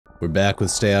We're back with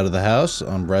Stay Out of the House.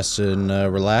 I'm rested and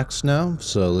relaxed now,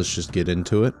 so let's just get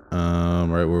into it.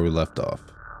 Right where we left off.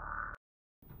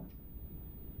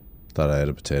 Thought I had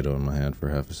a potato in my hand for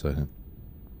half a second.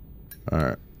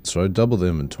 Alright, so I doubled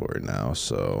inventory now,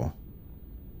 so...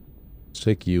 let's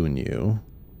take you and you.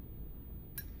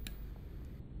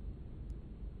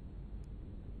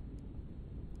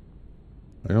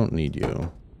 I don't need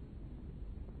you.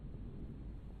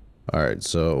 Alright,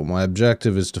 so my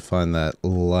objective is to find that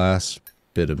last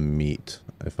bit of meat,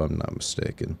 if I'm not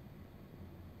mistaken.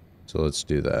 So let's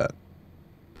do that.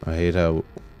 I hate how...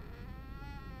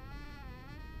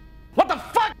 What the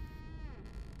fuck?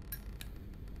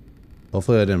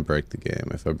 hopefully I didn't break the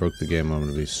game. If I broke the game, I'm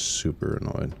gonna be super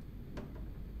annoyed.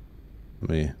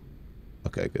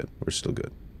 Okay, good. We're still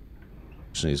good.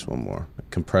 Just needs one more. It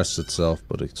compressed itself,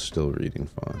 but it's still reading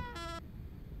fine.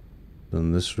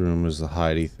 Then this room is the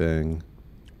hidey thing.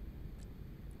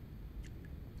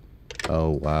 Oh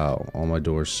wow, all my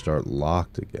doors start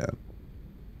locked again.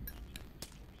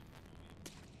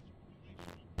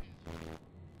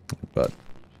 But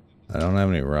I don't have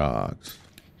any rocks.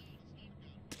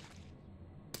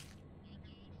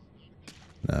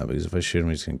 Nah, because if I shoot him,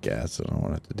 he's gonna gas it. I don't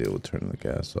want to have to deal with turning the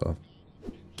gas off.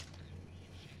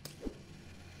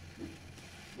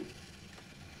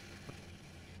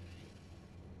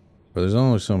 But there's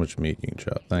only so much meat you can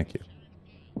chop. Thank you.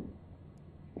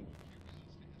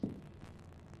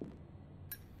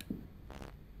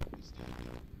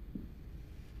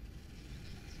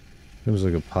 Seems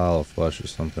like a pile of flesh or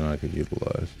something I could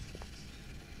utilize.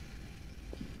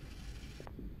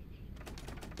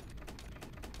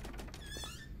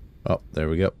 Oh, there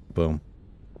we go. Boom.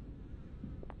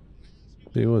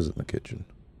 He was in the kitchen.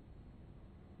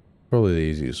 Probably the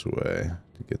easiest way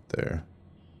to get there.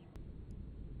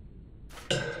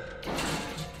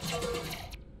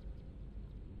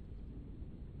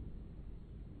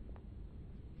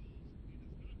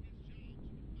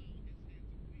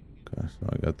 Okay, so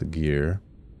I got the gear.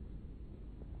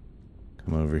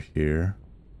 Come over here.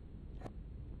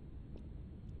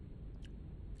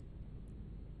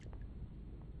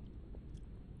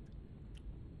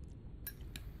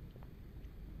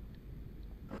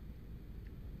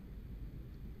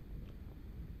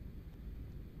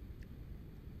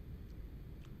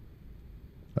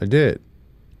 I did.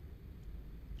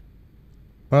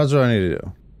 What else do I need to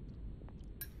do?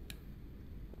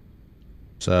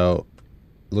 So,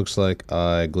 looks like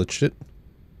I glitched it.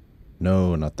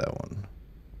 No, not that one.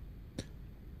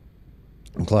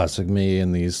 Classic me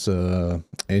in these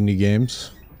indie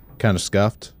games. Kind of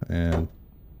scuffed, and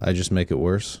I just make it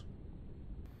worse.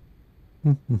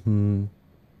 And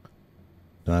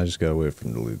I just gotta wait for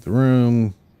him to leave the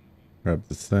room, grab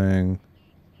the thing,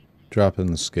 drop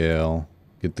in the scale,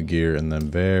 get the gear, and then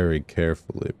very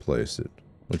carefully place it.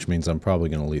 Which means I'm probably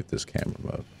gonna leave this camera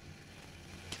mode.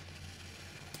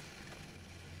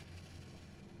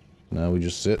 Now we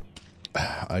just sit,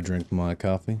 I drink my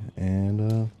coffee,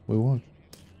 and we watch.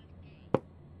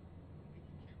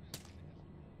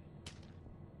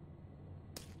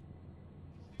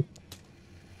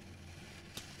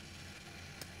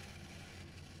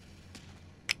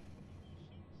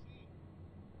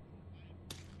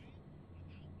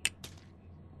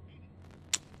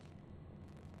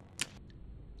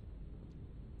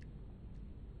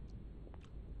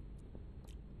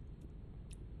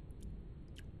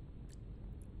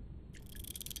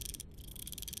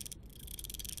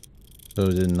 So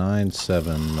we did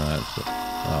 9-7.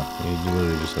 Oh, you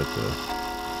literally just have to.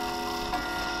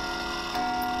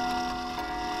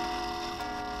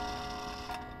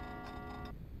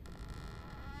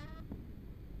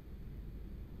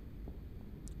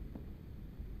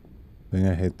 The thing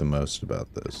I hate the most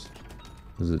about this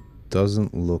is it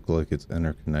doesn't look like it's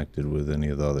interconnected with any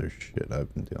of the other shit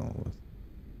I've been dealing with.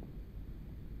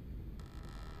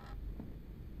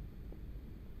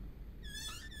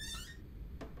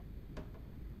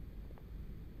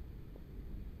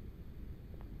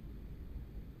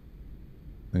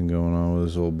 Thing going on with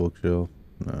this old bookshelf?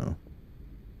 No.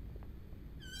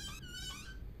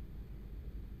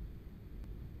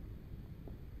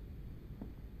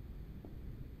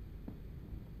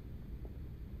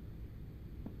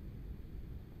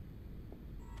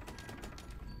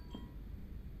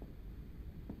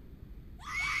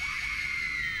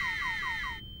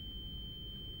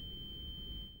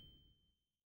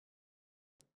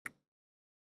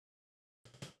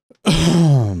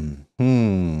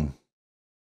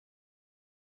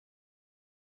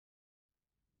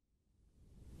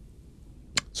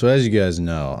 So as you guys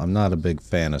know, I'm not a big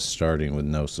fan of starting with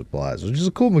no supplies, which is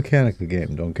a cool mechanic of the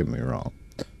game, don't get me wrong.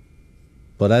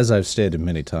 But as I've stated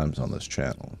many times on this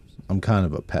channel, I'm kind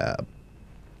of a pab.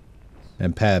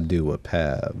 And pab do what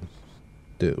pab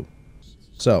do.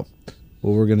 So,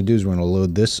 what we're going to do is we're going to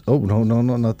load this. Oh, no,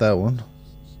 not that one.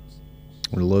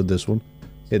 We're going to load this one.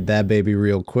 Hit that baby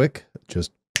real quick.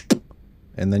 Just,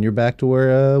 and then you're back to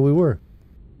where we were.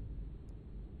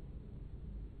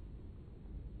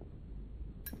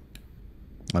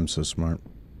 I'm so smart.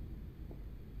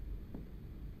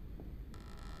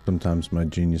 Sometimes my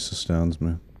genius astounds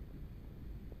me.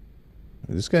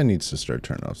 This guy needs to start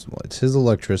turning off some lights. His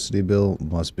electricity bill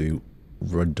must be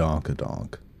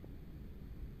redonk-a-donk.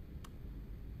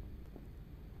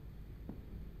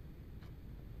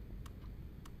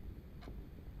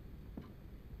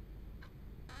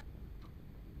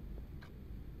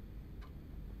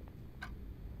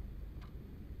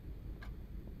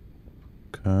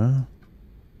 Okay.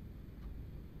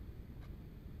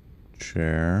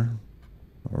 Chair.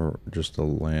 Or just a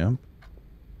lamp.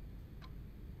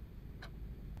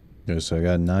 Okay, so I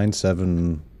got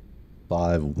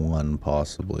 9751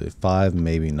 possibly. 5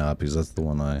 maybe not, because that's the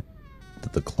one I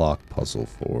did the clock puzzle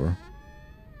for.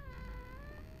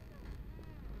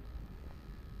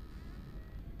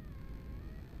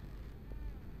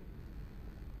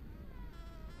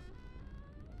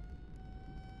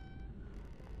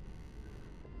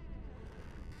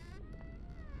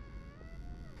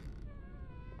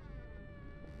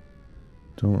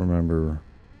 Don't remember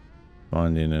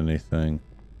finding anything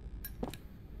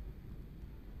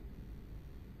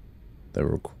that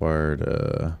required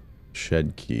a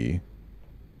shed key.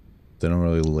 They don't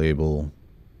really label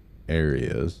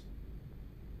areas.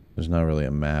 There's not really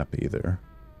a map either.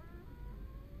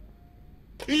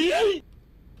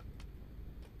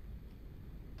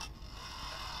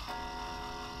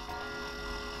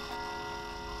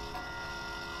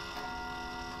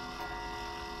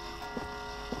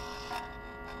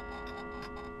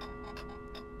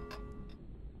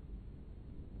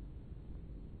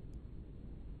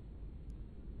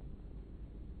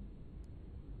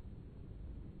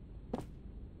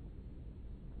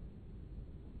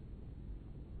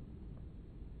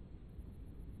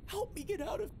 Help me get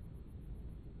out of...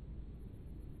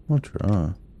 I'll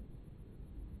try.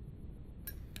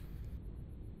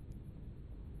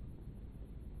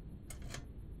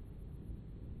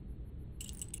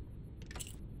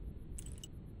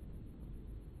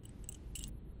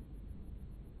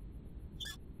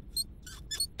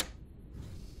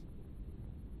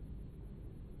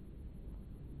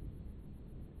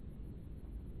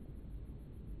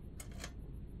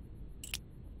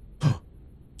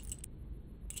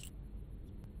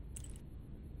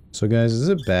 So guys, is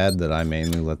it bad that I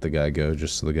mainly let the guy go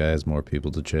just so the guy has more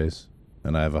people to chase?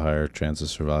 And I have a higher chance of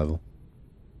survival?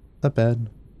 Is that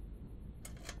bad?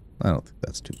 I don't think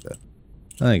that's too bad.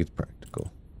 I think it's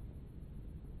practical.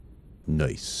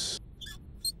 Nice.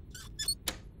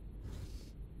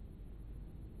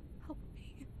 Help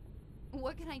me.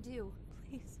 What can I do?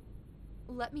 Please.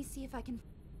 Let me see if I can...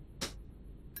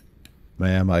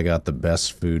 Ma'am, I got the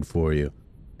best food for you.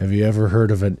 Have you ever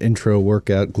heard of an intro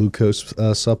workout glucose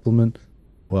supplement?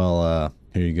 Well,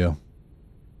 here you go.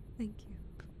 Thank you.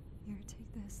 Here,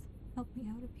 take this. Help me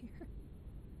out of here.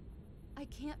 I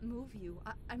can't move you.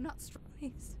 I'm not strong.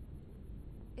 Please.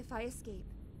 If I escape,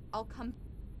 I'll come...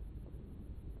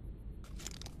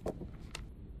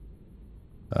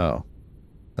 Oh.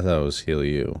 I thought it was heal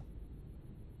you.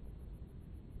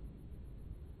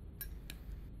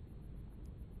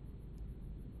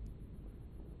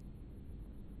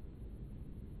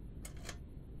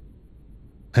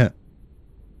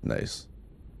 Nice.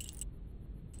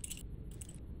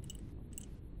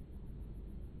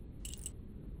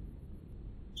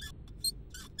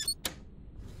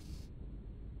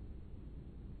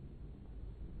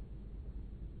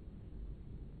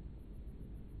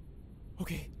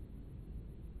 Okay.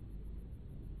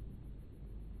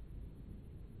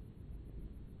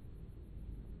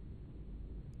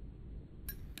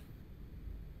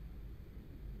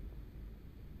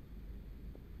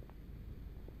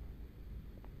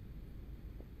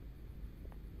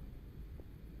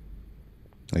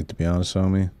 Like, to be honest,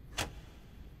 homie,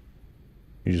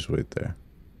 you just wait there.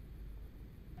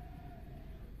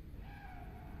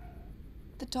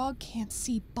 The dog can't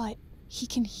see, but he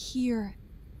can hear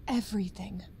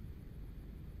everything.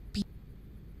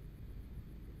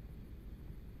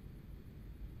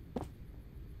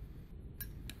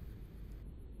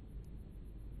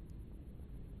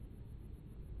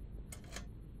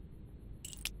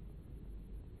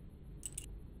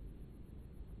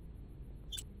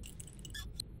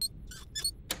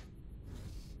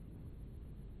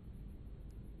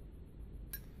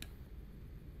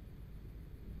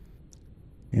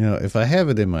 You know, if I have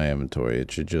it in my inventory, it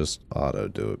should just auto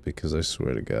do it, because I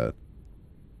swear to God,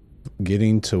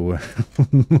 getting to where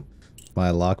my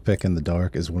lockpick in the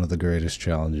dark is one of the greatest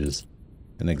challenges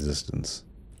in existence.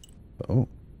 Oh.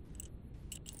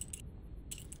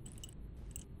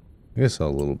 I guess I saw a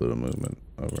little bit of movement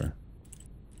over.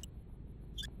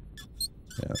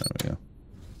 Yeah, there we go.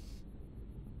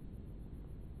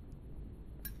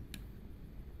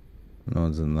 No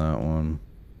one's in that one.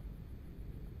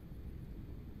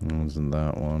 No one's in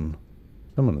that one.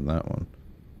 Someone in that one.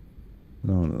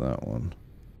 No one in that one.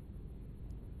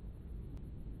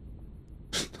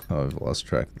 Oh, I've lost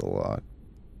track of the lock.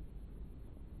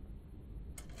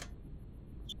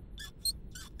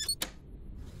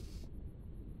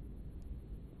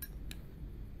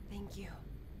 Thank you.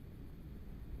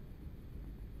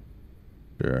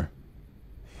 Sure.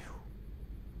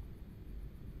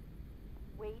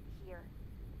 Wait here.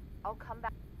 I'll come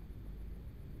back.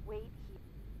 Wait here.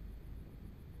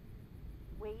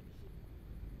 Wait here.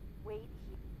 Wait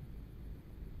here.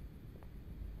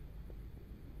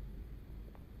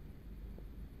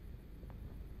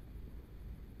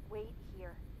 Wait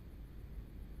here.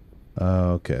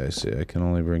 Okay, I see. I can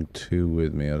only bring 2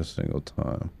 with me at a single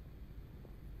time.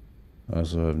 I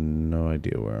also have no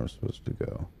idea where I'm supposed to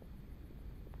go.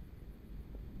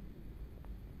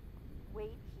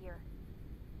 Wait here.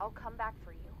 I'll come back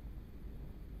for you.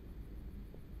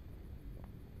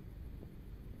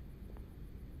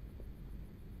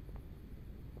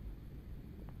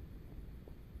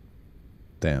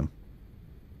 Damn.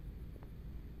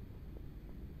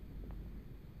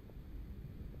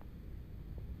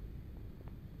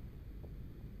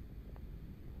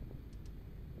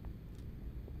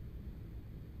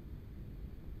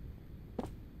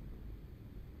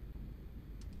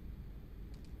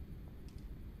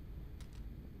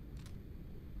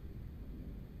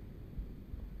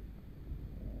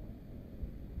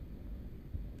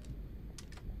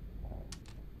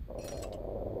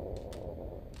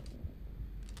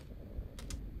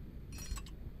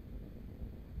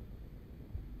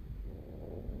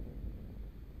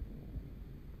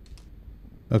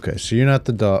 Okay, so you're not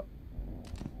the dog.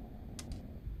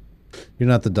 You're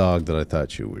not the dog that I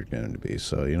thought you were going to be,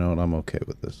 so you know what? I'm okay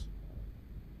with this.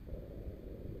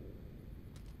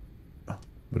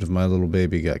 But if my little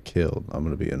baby got killed, I'm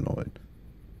going to be annoyed.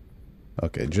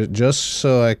 Okay, just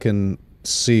so I can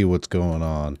see what's going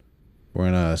on,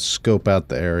 we're going to scope out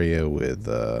the area with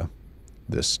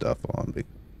this stuff on.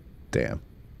 Damn.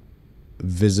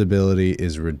 Visibility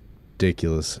is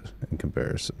ridiculous in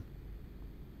comparison.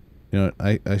 You know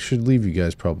what? I should leave you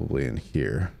guys probably in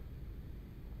here.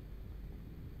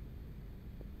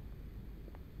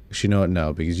 Actually, you know what?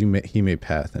 No, because he may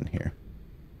path in here.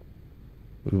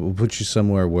 We'll put you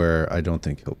somewhere where I don't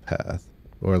think he'll path.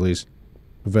 Or at least,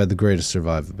 we've had the greatest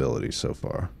survivability so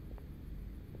far.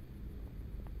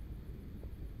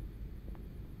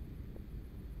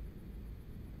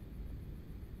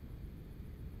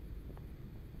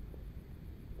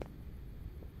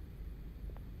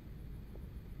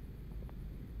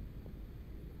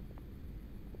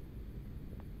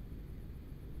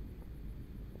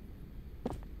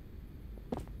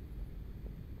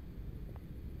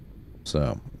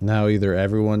 So, now either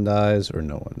everyone dies or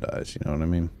no one dies, you know what I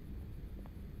mean?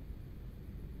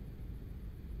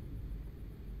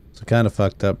 So kind of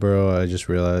fucked up, bro. I just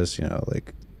realized, you know,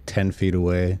 like 10 feet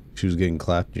away, she was getting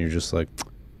clapped and you're just like,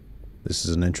 this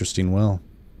is an interesting well.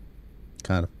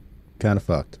 Kind of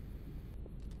fucked.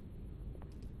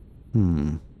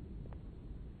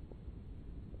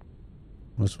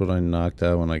 What's what I knocked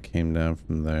out when I came down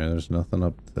from there? There's nothing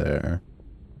up there.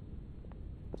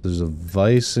 There's a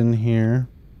vice in here.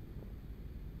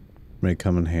 May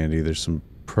come in handy. There's some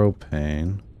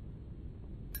propane.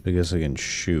 I guess I can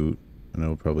shoot. And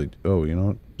it'll probably... Oh, you know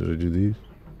what? Did I do these?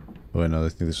 Oh, wait, no. I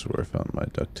think this is where I found my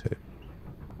duct tape.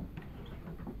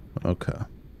 Okay.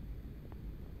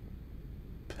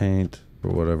 Paint for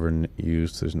whatever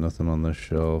use. There's nothing on this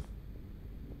shelf.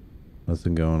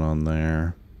 Nothing going on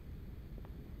there.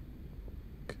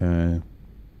 Okay.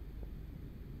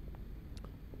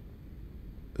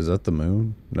 Is that the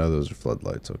moon? No, those are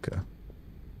floodlights. Okay.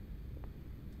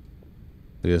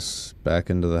 I guess back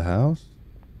into the house?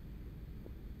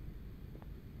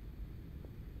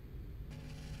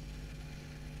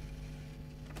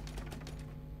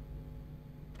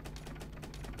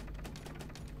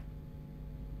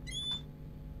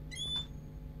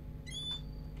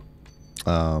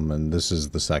 And this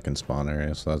is the second spawn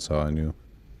area, so that's how I knew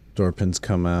door pins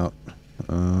come out.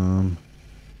 I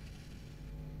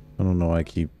don't know why I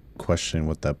keep questioning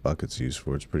what that bucket's used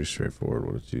for. It's pretty straightforward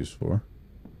what it's used for.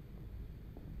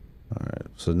 Alright,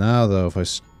 so now though, if I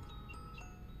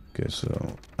Okay,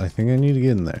 so I think I need to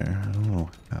get in there. I don't know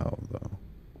how, though.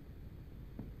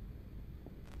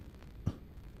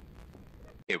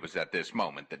 It was at this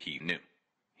moment that he knew.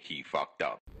 He fucked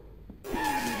up.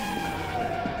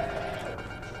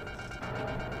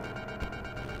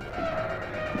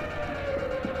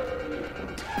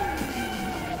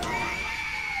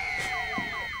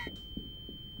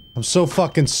 I'm so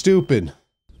fucking stupid.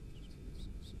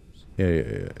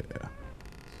 Yeah.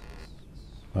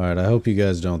 Alright, I hope you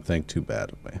guys don't think too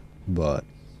bad of me. But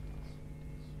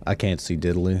I can't see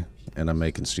diddly, and I'm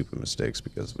making stupid mistakes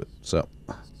because of it. So,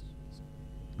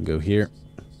 go here.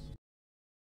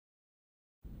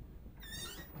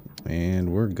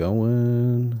 And we're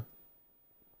going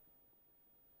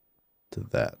to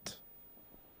that.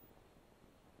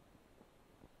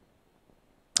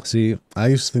 See, I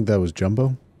used to think that was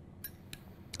Jumbo.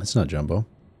 It's not Jumbo.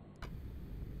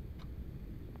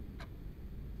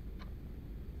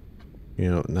 You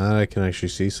know, now I can actually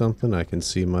see something. I can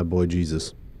see my boy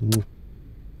Jesus.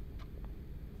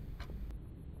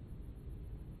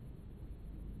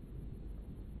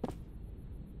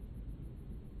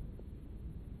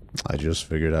 I just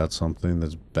figured out something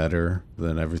that's better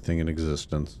than everything in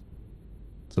existence.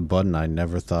 It's a button I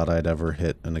never thought I'd ever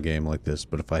hit in a game like this,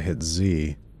 but if I hit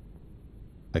Z,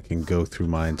 I can go through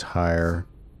my entire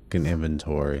fucking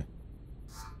inventory.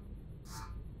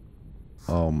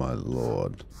 Oh my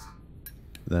lord.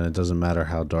 Then it doesn't matter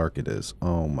how dark it is.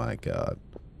 Oh my god.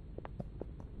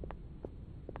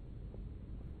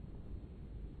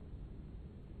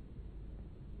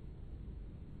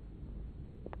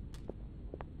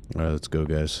 Alright, let's go,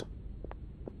 guys.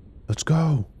 Let's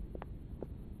go!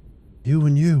 You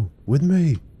and you, with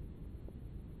me!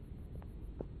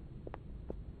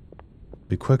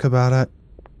 Be quick about it.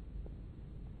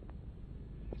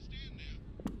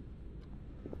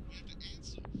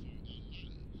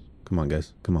 Come on,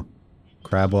 guys. Come on.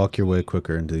 Crab walk your way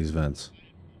quicker into these vents.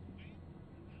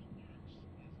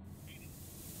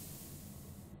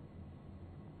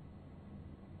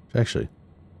 Actually.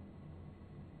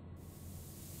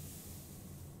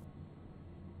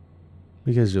 What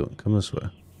are you guys doing? Come this way.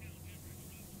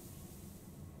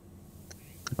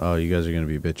 Oh, you guys are gonna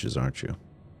be bitches, aren't you?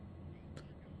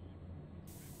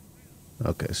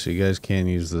 Okay, so you guys can't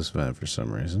use this vent for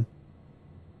some reason.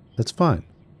 That's fine.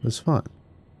 That's fine.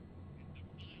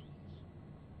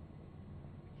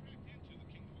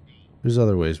 There's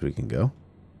other ways we can go.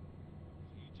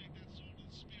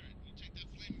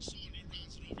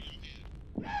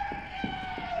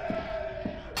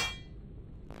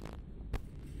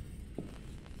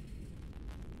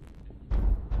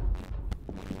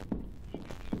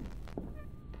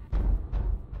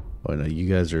 Oh no, you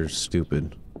guys are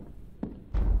stupid.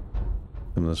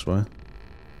 Come this way.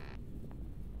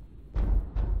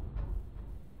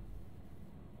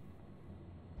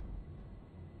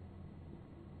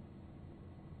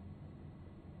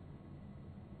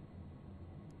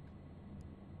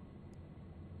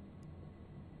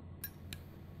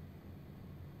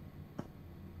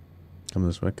 Come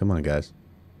this way. Come on, guys.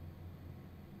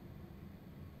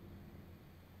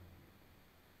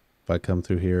 If I come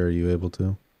through here, are you able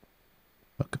to?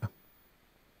 Okay.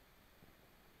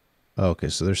 Oh, okay,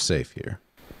 so they're safe here.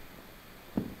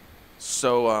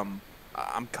 So,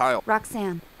 I'm Kyle.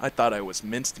 Roxanne, I thought I was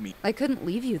mincemeat. I couldn't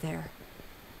leave you there.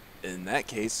 In that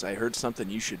case, I heard something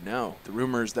you should know. The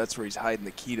rumors that's where he's hiding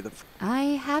the key to the... I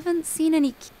haven't seen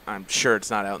any... I'm sure it's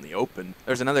not out in the open.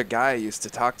 There's another guy I used to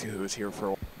talk to who was here for a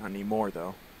while. Not anymore,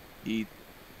 though.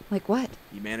 Like what?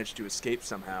 He managed to escape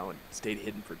somehow and stayed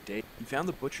hidden for days. He found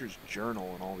the Butcher's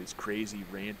journal and all these crazy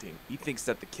ranting. He thinks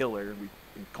that the killer, we've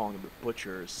been calling him the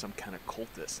Butcher, is some kind of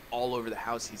cultist. All over the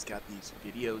house, he's got these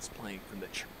videos playing from the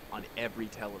church on every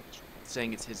television,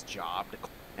 saying it's his job to...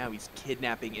 Now he's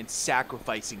kidnapping and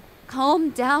sacrificing. Calm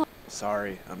down.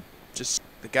 Sorry, I'm just...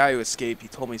 The guy who escaped, he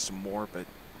told me some more, but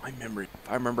my memory...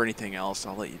 If I remember anything else,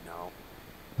 I'll let you know.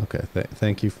 Okay,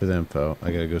 thank you for the info.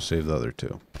 I gotta go save the other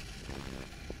two.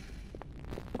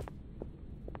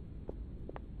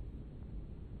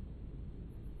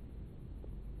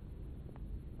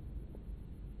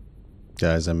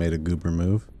 Guys, I made a goober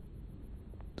move.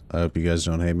 I hope you guys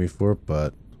don't hate me for it,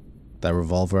 but that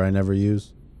revolver I never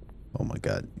use. Oh my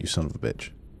god, you son of a bitch.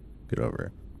 Get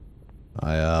over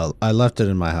here. I left it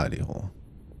in my hidey hole.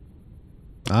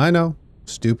 I know.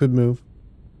 Stupid move.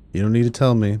 You don't need to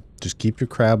tell me. Just keep your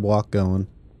crab walk going.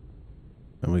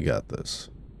 And we got this.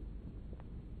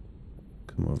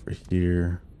 Come over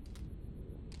here.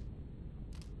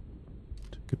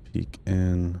 Take a peek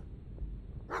in.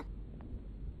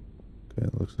 Okay,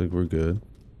 it looks like we're good.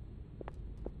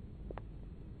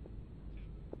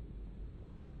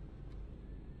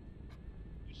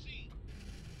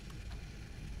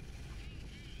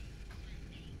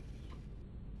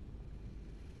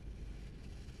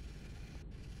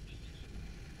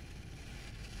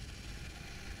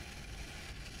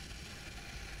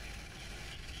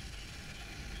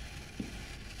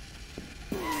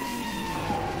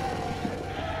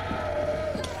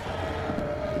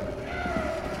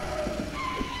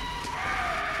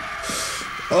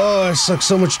 Oh, I suck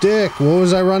so much dick. What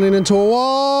was I running into a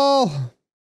wall?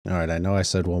 Alright, I know I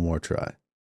said one more try.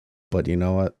 But you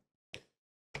know what?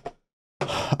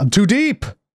 I'm too deep!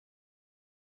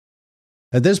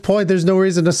 At this point, there's no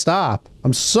reason to stop.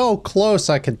 I'm so close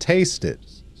I can taste it.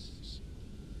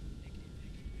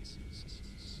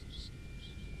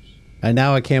 And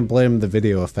now I can't blame the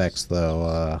video effects,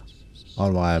 though,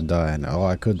 on why I'm dying. Oh,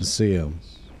 I couldn't see him.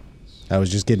 I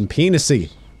was just getting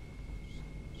penisy.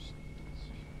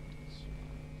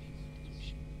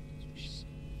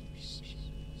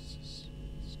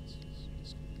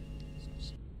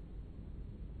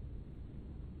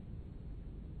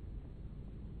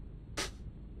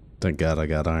 Thank God I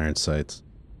got iron sights.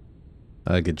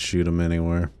 I could shoot him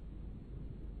anywhere.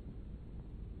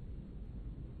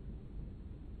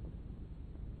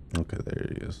 Okay, there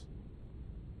he is.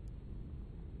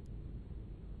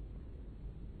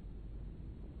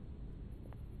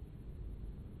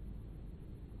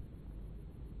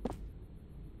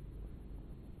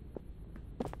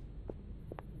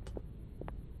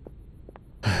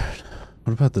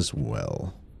 What about this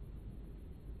well?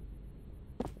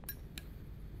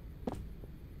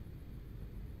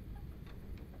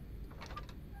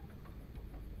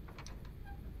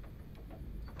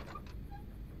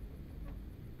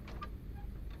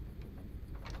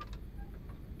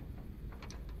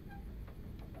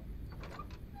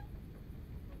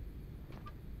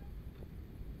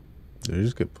 Did he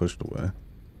just get pushed away?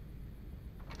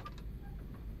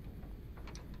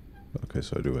 Okay,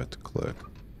 so I do have to click.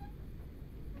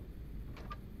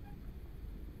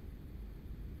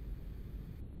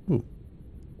 Ooh.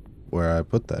 Where I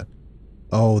put that?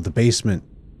 Oh, the basement.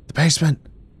 The basement!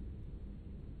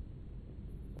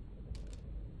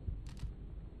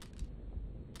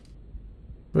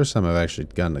 First time I've actually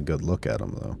gotten a good look at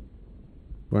him, though.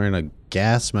 Wearing a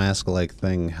gas mask-like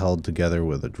thing held together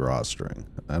with a drawstring.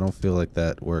 I don't feel like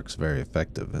that works very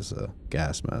effective as a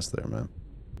gas mask there, man.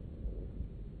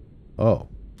 Oh.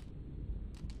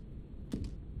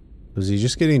 Was he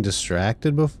just getting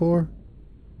distracted before?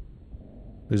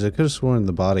 Because I could have sworn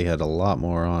the body had a lot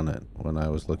more on it when I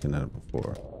was looking at it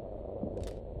before.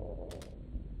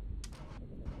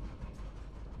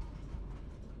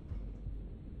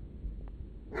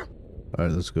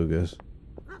 Alright, let's go, guys.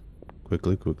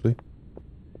 Quickly, quickly.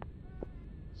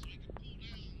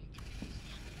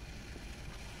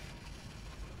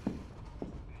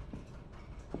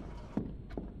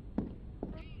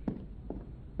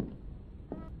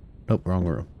 Nope, wrong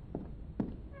room.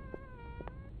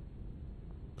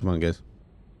 Come on, guys.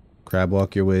 Crab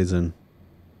walk your ways in.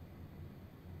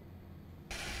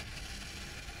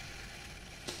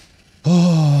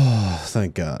 Oh,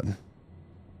 thank God.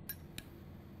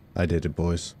 I did it,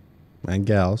 boys. And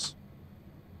gals.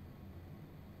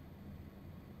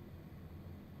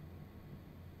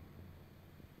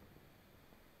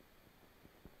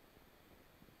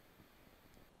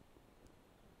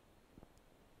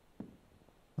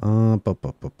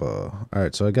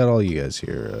 Alright, so I got all you guys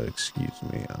here. Excuse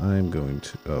me. I'm going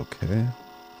to... Okay.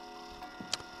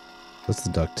 What's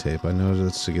the duct tape? I know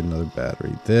that's to get another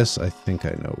battery. This, I think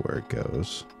I know where it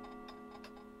goes.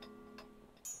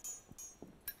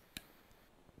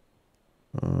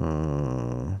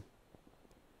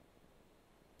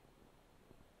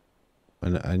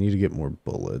 I need to get more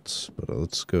bullets, but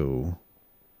let's go...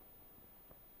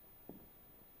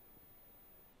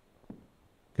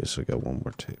 Guess I got one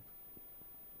more tape.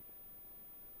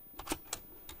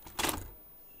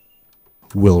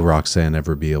 Will Roxanne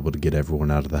ever be able to get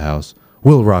everyone out of the house?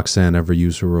 Will Roxanne ever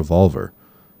use her revolver?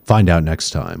 Find out next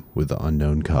time with The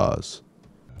Unknown Cause.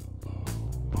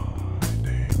 My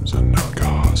name's Unknown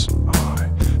Cause. I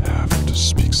have to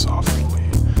speak softly.